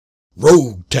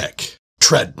RogueTech,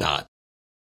 tread not.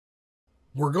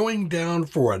 We're going down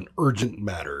for an urgent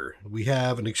matter. We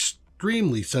have an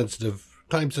extremely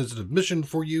time-sensitive mission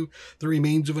for you. The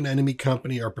remains of an enemy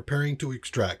company are preparing to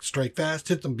extract. Strike fast,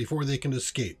 hit them before they can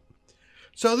escape.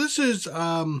 So this is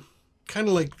kind of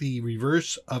like the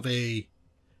reverse of this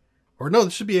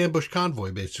should be ambush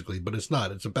convoy basically, but it's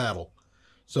not. It's a battle.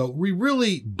 So we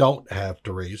really don't have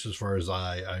to race as far as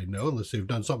I know, unless they've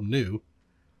done something new.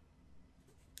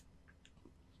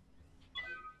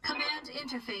 Command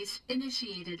interface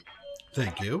initiated.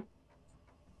 Thank you.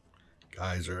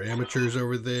 Guys are amateurs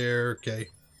over there. Okay.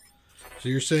 So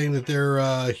you're saying that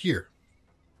they're here.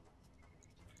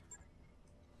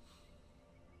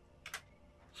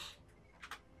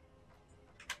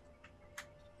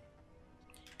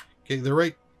 Okay, they're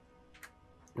right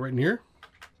in here.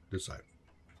 This side.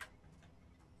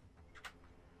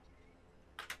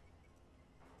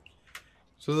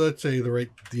 So let's say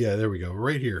there we go,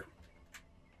 right here.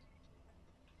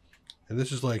 And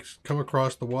this is like come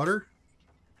across the water.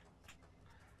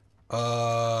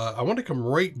 I want to come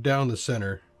right down the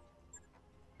center.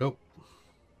 Nope.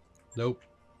 Nope.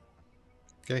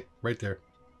 Okay, right there.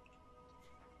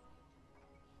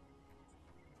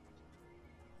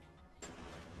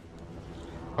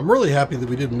 I'm really happy that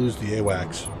we didn't lose the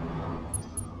AWACS.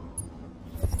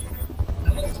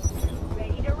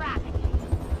 Ready to rock.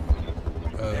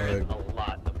 There's a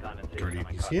lot of condensation. Guardian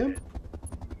PCM?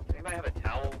 Anybody have a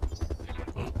towel?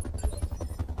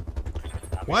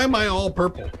 Why am I all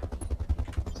purple?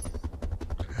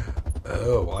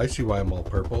 Oh, I see why I'm all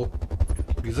purple.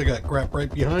 Because I got crap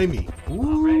right behind me.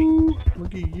 Ooh,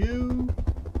 look at you.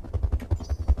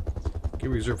 Get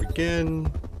reserve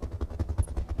again.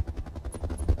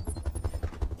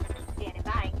 Standing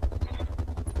by.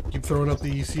 Keep throwing up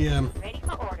the ECM. Ready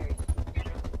for orders.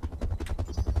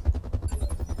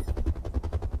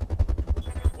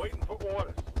 Waiting for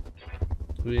orders.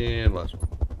 And last one.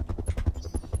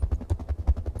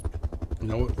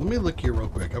 Now, let me look here real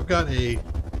quick. I've got a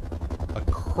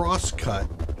cross cut.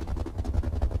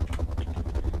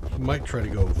 He might try to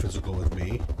go physical with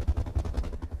me.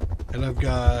 And I've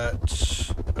got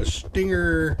a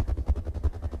stinger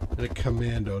and a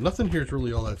commando. Nothing here is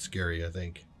really all that scary, I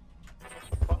think.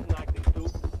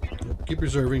 Yep, keep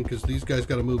reserving because these guys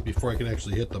got to move before I can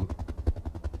actually hit them.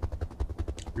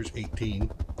 Here's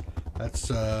 18. That's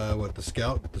what, the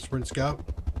scout, the sprint scout.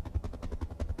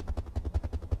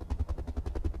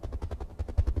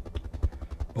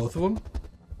 Both of them?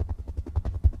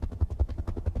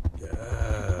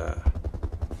 Yeah.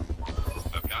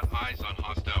 I've got eyes on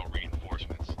hostile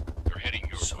reinforcements. They're heading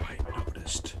your way. So I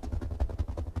noticed.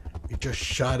 It just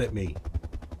shot at me.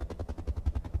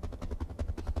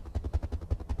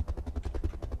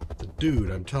 The dude,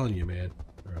 I'm telling you, man.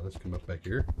 Alright, let's come up back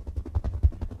here.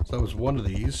 So that was one of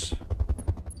these.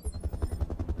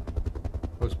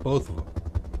 That was both of them.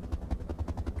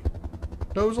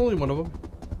 No, it was only one of them.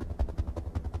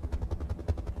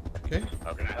 Okay.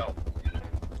 How can I help?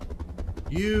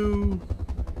 You.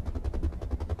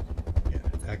 Yeah,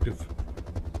 active.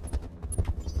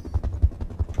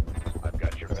 I've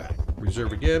got your back.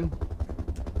 Reserve again.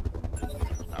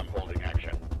 I'm holding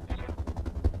action.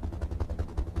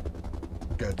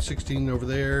 Got 16 over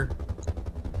there.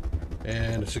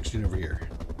 And a 16 over here.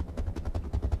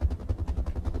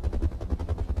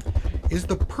 Is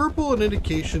the purple an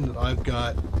indication that I've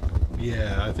got...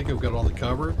 Yeah, I think I've got all the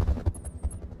cover.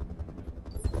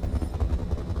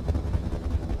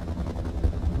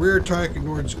 Rear attack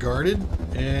ignored's guarded,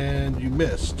 and you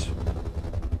missed. Is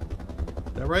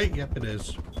that right? Yep, it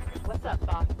is. What's up,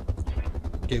 boss?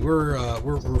 Okay,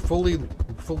 we're fully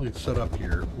set up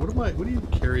here. What are you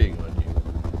carrying on you?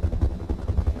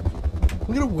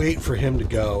 I'm gonna wait for him to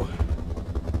go.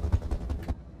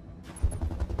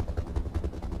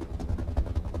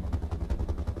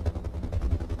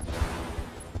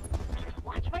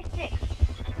 Watch my six.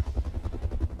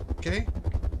 Okay.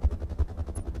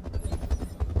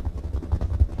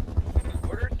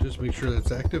 Orders? Just make sure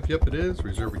that's active. Yep, it is.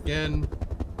 Reserve again.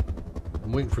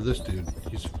 I'm waiting for this dude.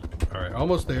 He's alright,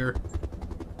 almost there.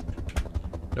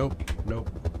 Nope, nope.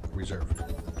 Reserve.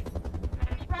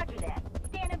 Roger that.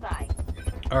 Standing by.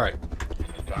 Alright.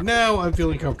 Now I'm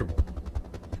feeling comfortable.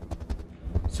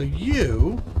 So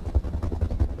you...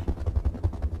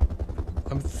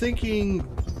 I'm thinking...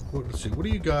 Let's see, what do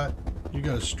you got? You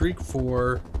got a Streak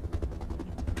 4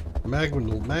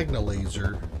 Magna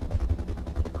Laser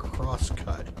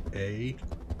Crosscut, eh?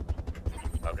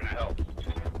 How can I help?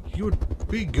 You would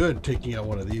be good taking out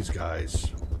one of these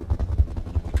guys.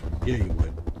 Yeah, you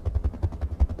would.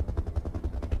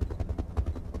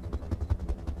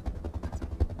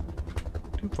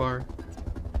 far.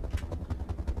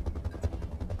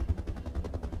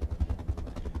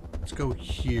 Let's go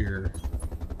here.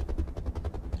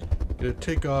 Gonna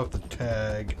take off the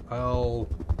tag. I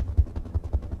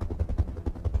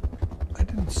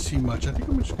didn't see much. I think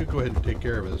I'm just gonna go ahead and take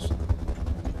care of this.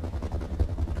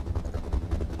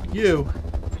 You.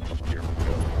 Here we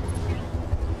go.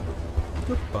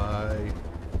 Goodbye.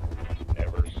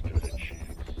 Never stood a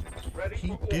chance. Ready He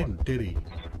for order. didn't, did he?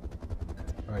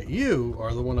 Alright, you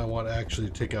are the one I want to actually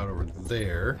take out over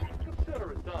there.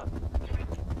 Consider it done.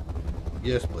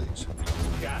 Yes, please.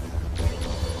 Got it.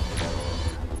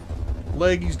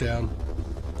 Leggy's down.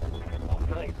 All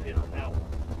kinds hit on that one.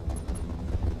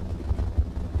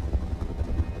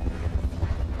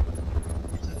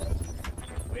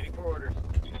 Waiting for orders.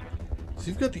 So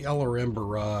you've got the LRM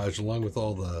barrage along with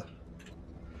all the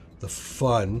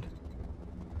fun.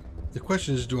 The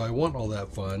question is, do I want all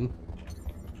that fun?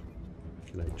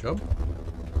 Can I jump?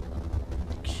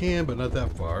 Can, but not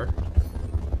that far.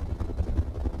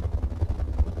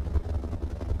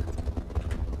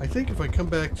 I think if I come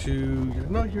back to...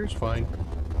 No, here's fine.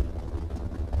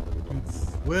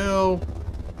 Well...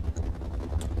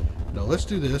 No, let's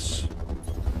do this.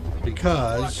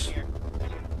 Because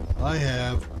I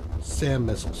have SAM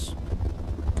missiles.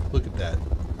 Look at that.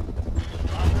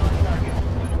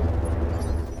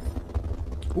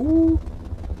 Ooh!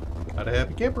 Not a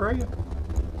happy camper, are you?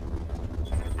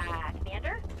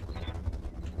 Commander?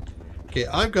 Okay,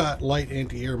 I've got light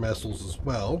anti-air missiles as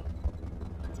well.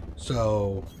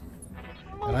 So...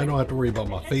 And I don't have to worry about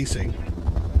my facing.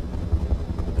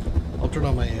 I'll turn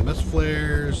on my AMS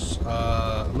flares.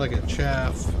 I'm not going to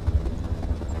chaff.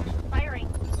 Firing.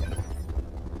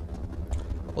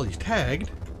 Well, he's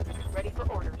tagged. Ready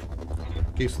for orders.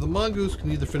 Okay, so the mongoose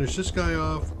can either finish this guy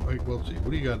off. Or, well, let's see.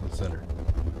 What do you got in the center?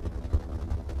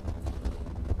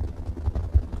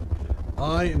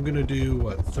 I am going to do,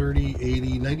 what, 30,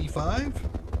 80, 95?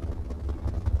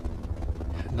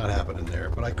 Not happening there,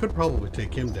 but I could probably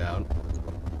take him down,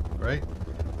 right?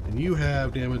 And you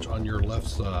have damage on your left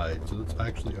side, so that's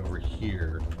actually over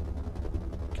here.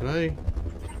 Can I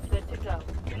Good to go.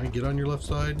 get on your left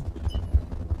side?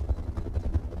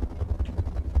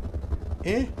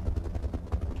 Eh?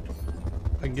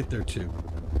 I can get there too.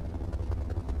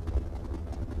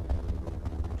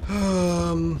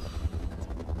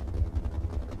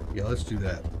 Yeah, let's do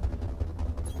that.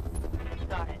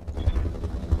 Got it.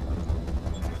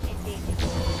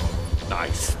 Engaging.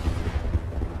 Nice.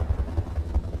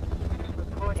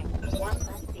 Reporting. One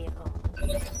less vehicle.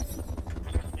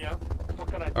 Yeah.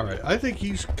 What can I do? All right, I think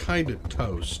he's kind of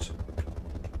toast,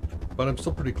 but I'm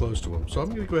still pretty close to him, so I'm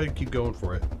going to go ahead and keep going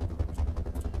for it.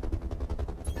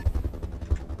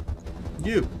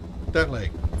 You, that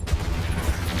leg.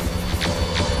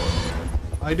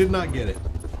 I did not get it.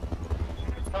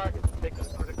 Target. Take a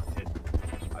critical hit.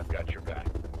 I've got your back.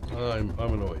 I'm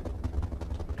annoyed.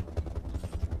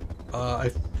 I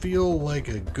feel like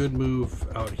a good move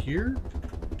out here,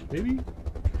 maybe?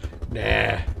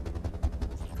 Nah.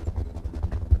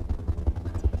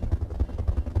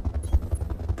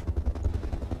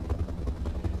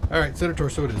 All right, Senator,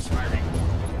 so it is.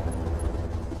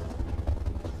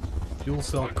 Fuel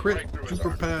cell crit, jumper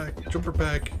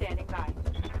pack, Standing by.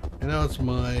 and now it's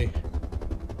my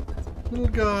little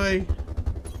guy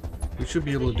who should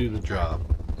be able to do the job.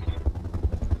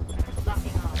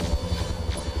 Locking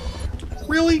on.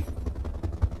 Really?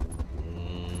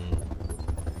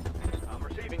 I'm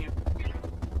receiving you.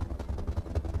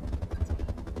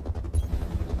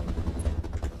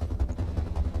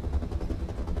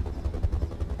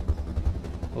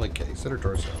 Okay, center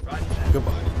torso. Roger that.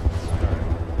 Goodbye. Alright.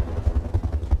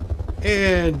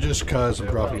 And just cause I'm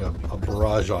dropping a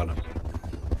barrage on him.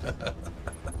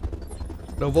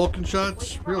 No Vulcan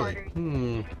shots? Really?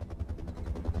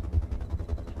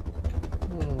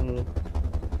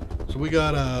 So we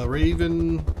got a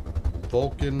Raven,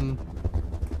 Vulcan,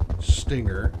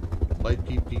 Stinger, light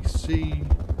PPC,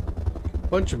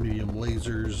 bunch of medium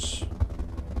lasers,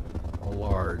 a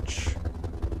large.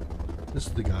 This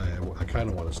is the guy I kind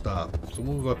of want to stop. So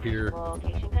we'll move up here.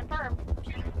 Location confirmed.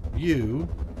 You.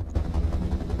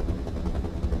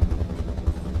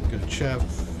 Gonna chef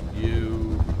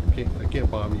you. I can't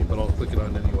bomb you, but I'll click it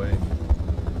on anyway.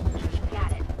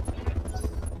 Got it.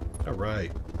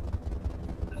 Alright.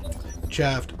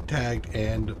 Chaffed, tagged,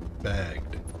 and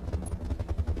bagged.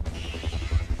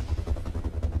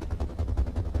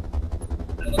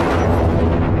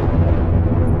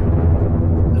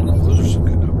 Those are some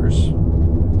good numbers.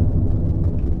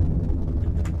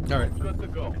 Alright. Good to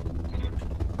go.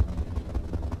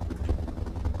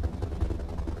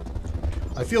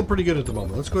 I feel pretty good at the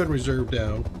moment. Let's go ahead and reserve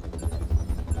down.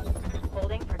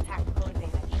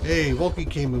 Hey, Volky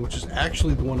came in, which is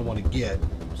actually the one I want to get.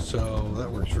 So that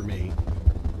works for me.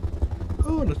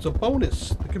 Oh, and it's a bonus.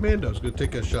 The commando's going to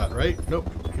take a shot, right? Nope,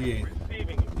 he ain't.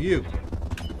 Receiving You.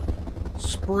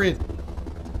 Sprint.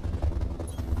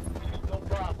 no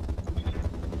problem.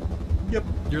 Yep,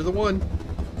 you're the one.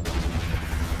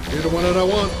 You're the one that I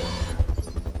want.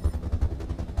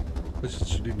 But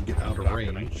since you didn't get out of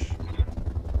range.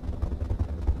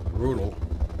 Brutal.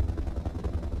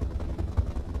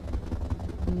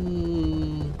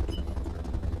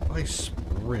 If I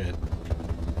sprint,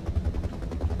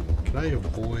 can I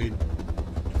avoid?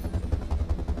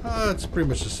 It's pretty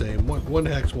much the same. One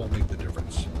hex won't make the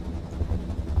difference.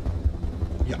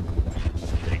 Yeah.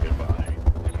 Say goodbye.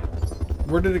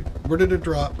 Where did it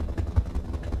drop?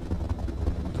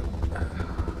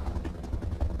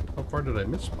 How far did I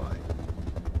miss by?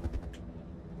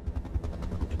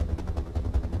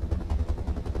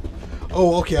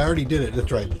 Oh, okay, I already did it.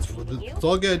 That's right. It's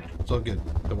all good. It's all good.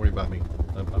 Don't worry about me.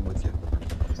 I'm with you.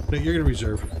 No, you're going to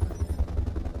reserve.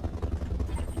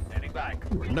 Standing back.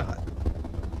 You are not.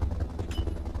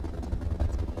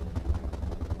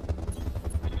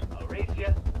 I'll race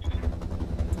you.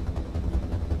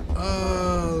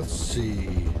 Let's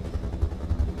see.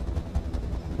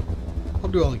 I'll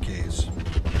do all in case.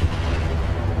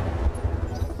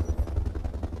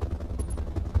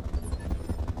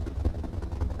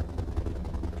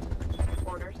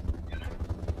 Orders.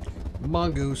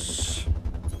 Mongoose.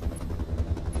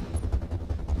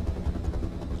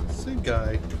 Same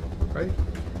guy, right?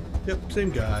 Yep, same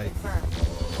guy. Confirmed.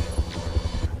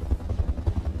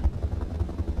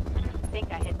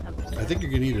 Think I hit something. I think you're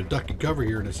gonna need a duck and cover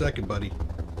here in a second, buddy.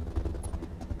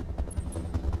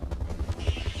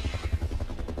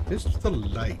 It's the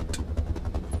light.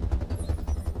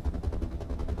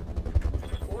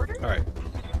 Orders. All right.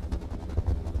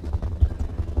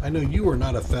 I know you are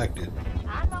not affected.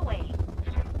 On my way.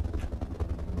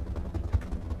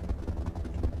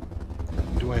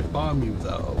 Do I bomb you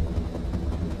though?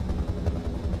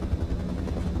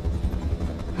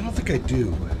 I don't think I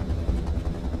do.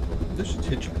 This should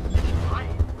hit you. On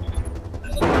it.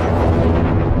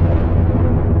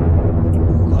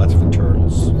 Lots of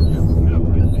internals.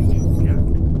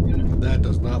 That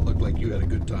does not look like you had a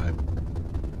good time.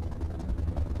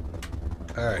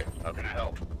 All right. How can I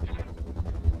help?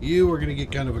 You are going to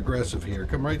get kind of aggressive here.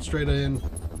 Come right straight in.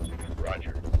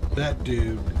 Roger. That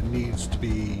dude needs to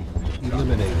be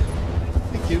eliminated.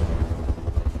 Thank you.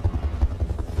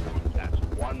 That's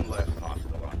one less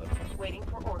hostile on the Waiting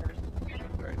for orders.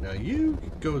 All right, now you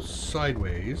go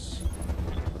sideways.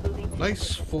 Moving.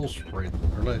 Nice full sprint,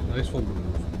 or nice full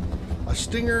move. A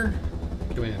Stinger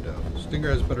commando. Stinger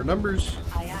has better numbers.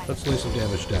 Aye, aye. Let's lay some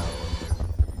damage down.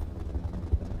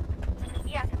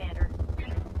 Yeah, Commander.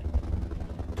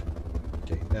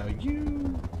 Okay, now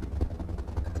you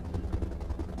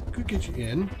could get you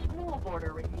in. Move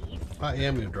order received. I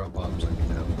am going to drop bombs on you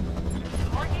now.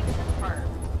 Target confirmed.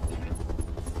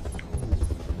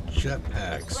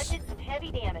 Jetpacks. Inflicted some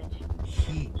heavy damage.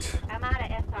 Heat. I'm out of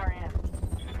SRM.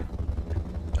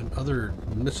 And other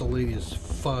miscellaneous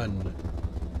fun.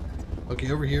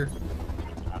 Okay, over here.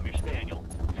 I'm your spaniel.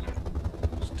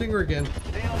 Stinger again.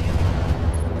 Salient.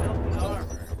 Melted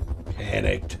armor.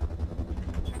 Panicked.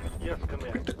 Yes,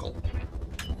 Commander. Critical.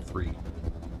 3.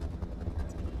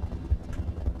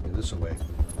 Get this away.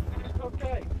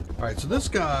 Okay. Alright, so this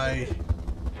guy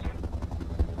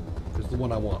is the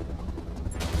one I want.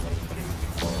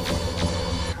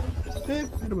 Hit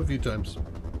him a few times.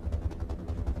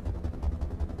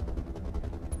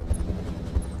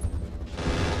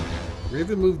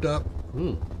 Raven moved up.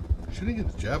 Shooting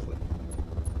at the javelin.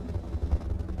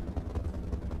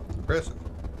 Impressive.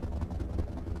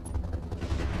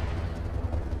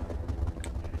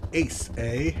 Ace,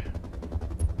 eh?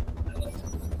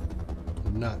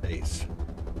 Not ace.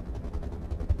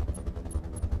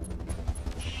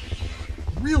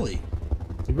 Really?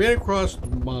 He ran across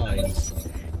mines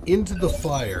into the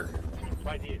fire.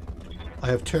 Right here. I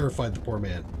have terrified the poor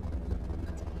man.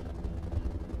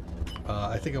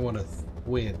 I think I want to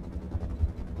win.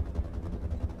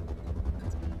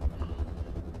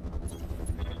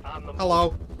 On the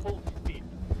Hello. full speed.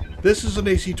 This is an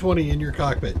AC20 in your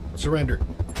cockpit. Surrender.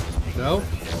 No?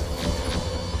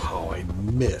 Oh, I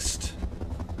missed.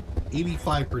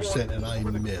 85% and I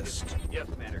missed. Yes,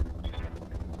 Commander.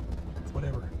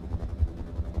 Whatever.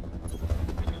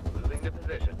 Losing the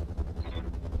position.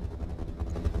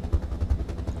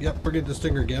 Yep, bring it to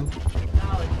Stinger again.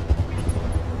 Acknowledge.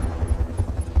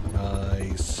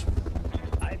 Nice.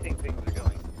 I think things are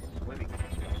going swimming.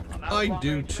 I'm out I of long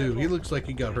do range too. He visual. looks like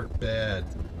he got hurt bad.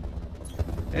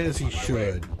 As he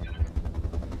should.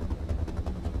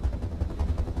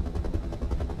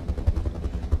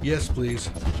 Yes, please.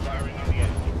 Firing on the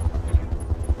enemy.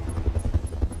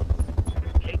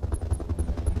 Okay.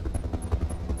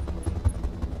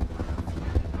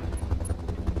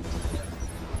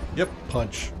 Yep,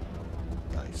 punch.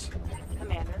 Nice.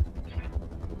 Commander.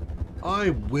 I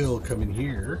will come in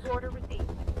here. Order received.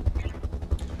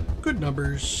 Good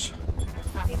numbers.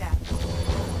 Copy that.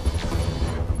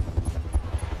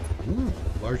 Ooh,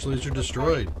 large laser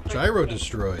destroyed. Gyro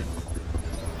destroyed.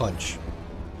 Punch.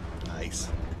 Nice.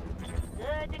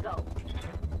 Good to go.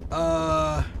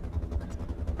 Are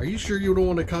you sure you don't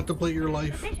want to contemplate your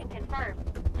life? Position confirmed.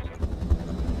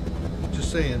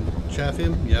 Just saying. Chaff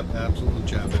him? Yep, absolutely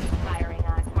chaff him. Firing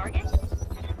on target.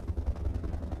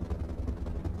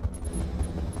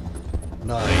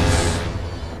 Nice.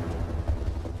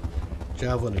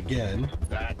 Javelin again.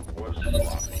 That was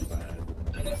sloppy, lad.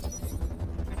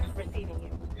 Receiving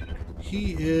you.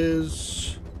 He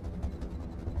is...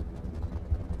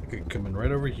 I think coming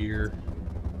right over here.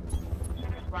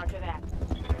 Roger that.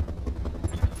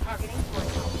 Targeting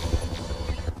force.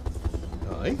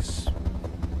 Nice.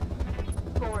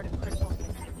 Forward critical.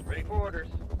 Ready for orders.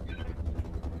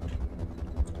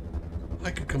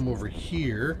 I could come over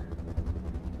here.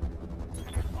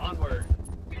 Onward.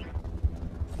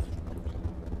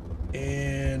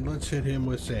 And let's hit him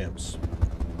with Sam's.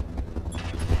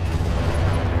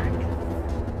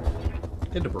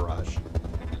 Hit a barrage.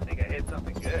 I think I hit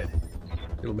something good.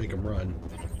 It'll make him run.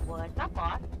 What's up,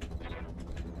 boss?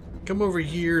 Come over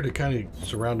here to kind of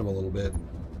surround him a little bit.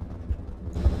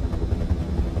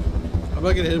 I'm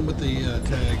not going to hit him with the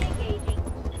tag. Engaging.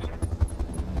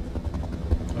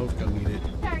 I was going to need it.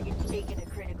 Target's taking a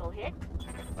critical hit.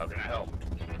 How can I help?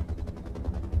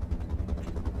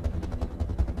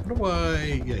 How do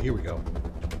I... Yeah, here we go.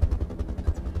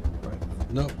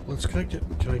 Right. No, let's connect it.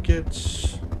 Can I get...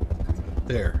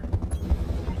 There.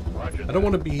 Roger. I don't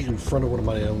want to be in front of one of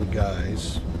my own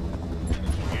guys.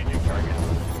 Engaging target.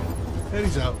 And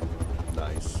he's out.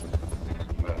 Nice.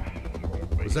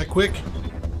 Was that quick?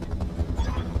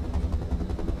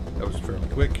 That was fairly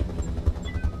quick.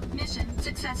 Mission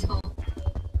successful.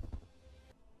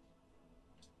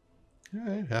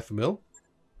 Alright, $500,000.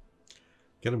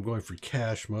 Get him going for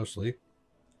cash mostly.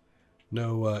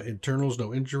 No internals,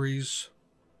 no injuries.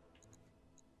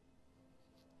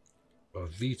 A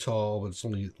VTOL, but it's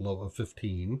only level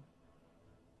 15.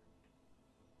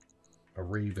 A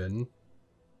Raven.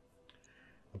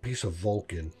 A piece of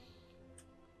Vulcan.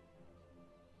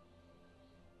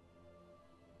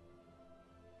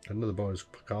 Another bonus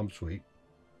comm suite.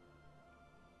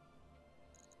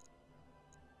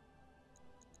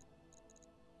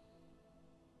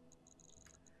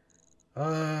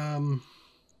 Comm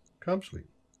suite.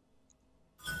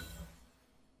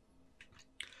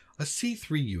 A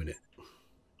C3 unit.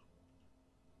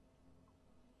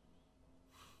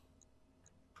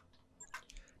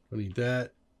 I need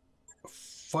that.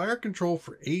 Fire control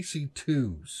for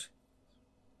AC2s.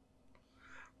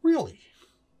 Really?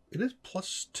 It is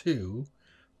 +2,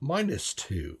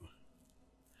 -2.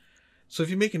 So if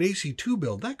you make an AC2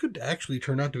 build, that could actually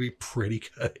turn out to be pretty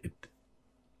good.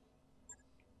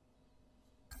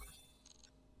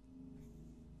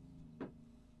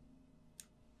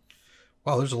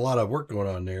 Wow, there's a lot of work going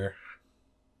on there.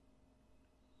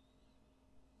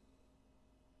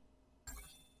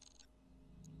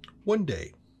 One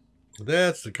day.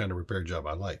 That's the kind of repair job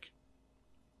I like.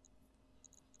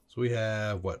 So we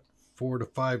have, what, 4 to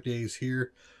 5 days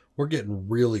here. We're getting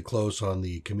really close on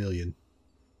the chameleon.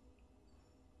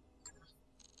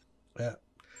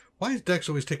 Why is Dex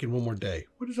always taking one more day?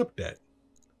 What is up, Dad?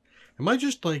 Am I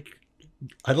just like,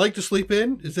 I'd like to sleep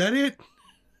in? Is that it?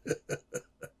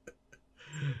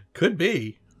 Could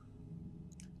be.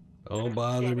 Don't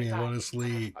bother me. I want to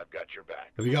sleep. I've got your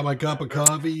back. Have you got my cup of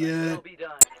coffee yet? Be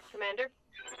done. Commander.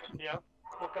 Yeah.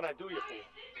 What can I do, you fool?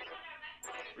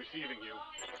 Receiving you.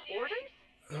 Orders?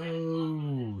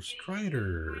 Oh,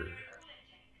 Strider.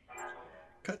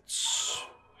 Cuts.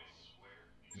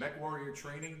 MechWarrior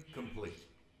training complete.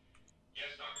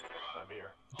 I'm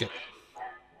here. Okay.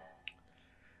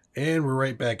 And we're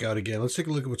right back out again. Let's take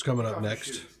a look at what's coming up Drop your next.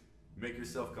 shoes. Make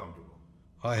yourself comfortable.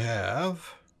 I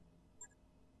have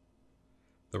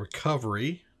the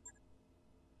recovery,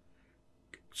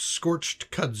 scorched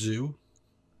kudzu.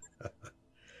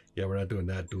 Yeah, we're not doing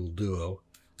that duo.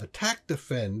 Attack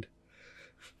defend.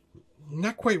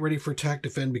 Not quite ready for attack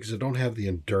defend because I don't have the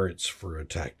endurance for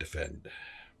attack defend.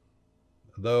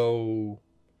 Though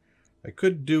I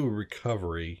could do a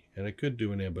recovery and I could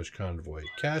do an ambush convoy.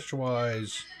 Cash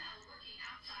wise.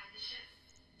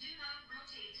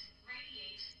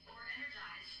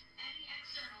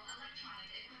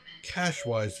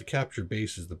 cash-wise, the captured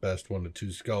base is the best 1 to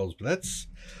 2 skulls, but that's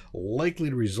likely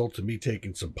to result in me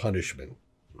taking some punishment.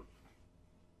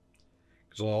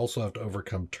 Because I'll also have to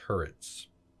overcome turrets.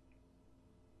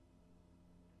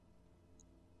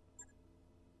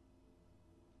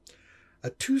 A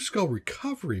 2-skull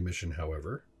recovery mission,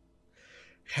 however,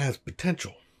 has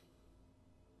potential.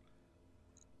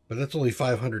 But that's only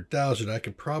 500,000. I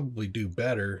could probably do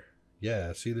better.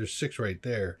 Yeah, see, there's 6 right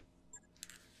there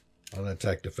on that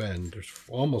tech defend. There's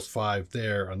almost 5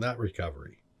 there on that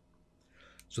recovery.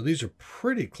 So these are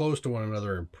pretty close to one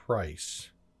another in price.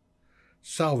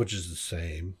 Salvage is the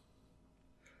same.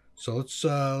 So let's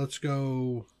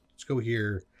go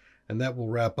here, and that will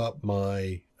wrap up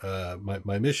my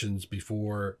my missions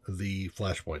before the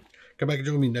flashpoint. Come back and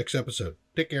join me next episode.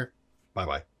 Take care. Bye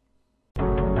bye.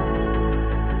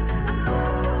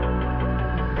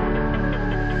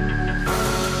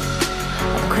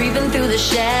 Creeping through the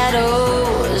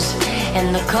shadows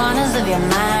and the corners of your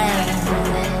mind.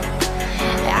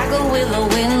 I go with the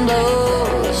wind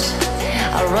blows.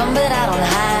 I run but I don't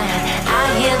hide. I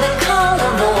hear the call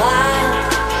of the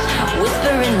wild,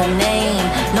 whispering the name.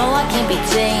 No, I can't be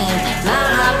tamed. My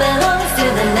heart belongs to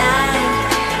the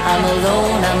night. I'm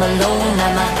alone, I'm alone,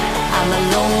 I'm a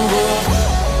lone wolf.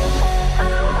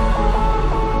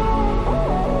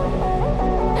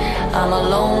 I'm a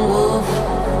lone wolf.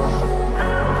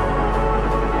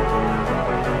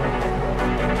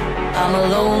 I'm a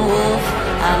lone wolf.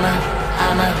 I'm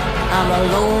a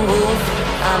lone wolf.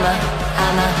 I'm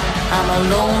a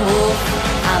lone wolf.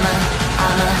 I'm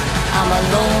a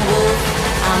lone wolf.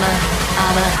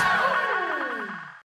 I'm a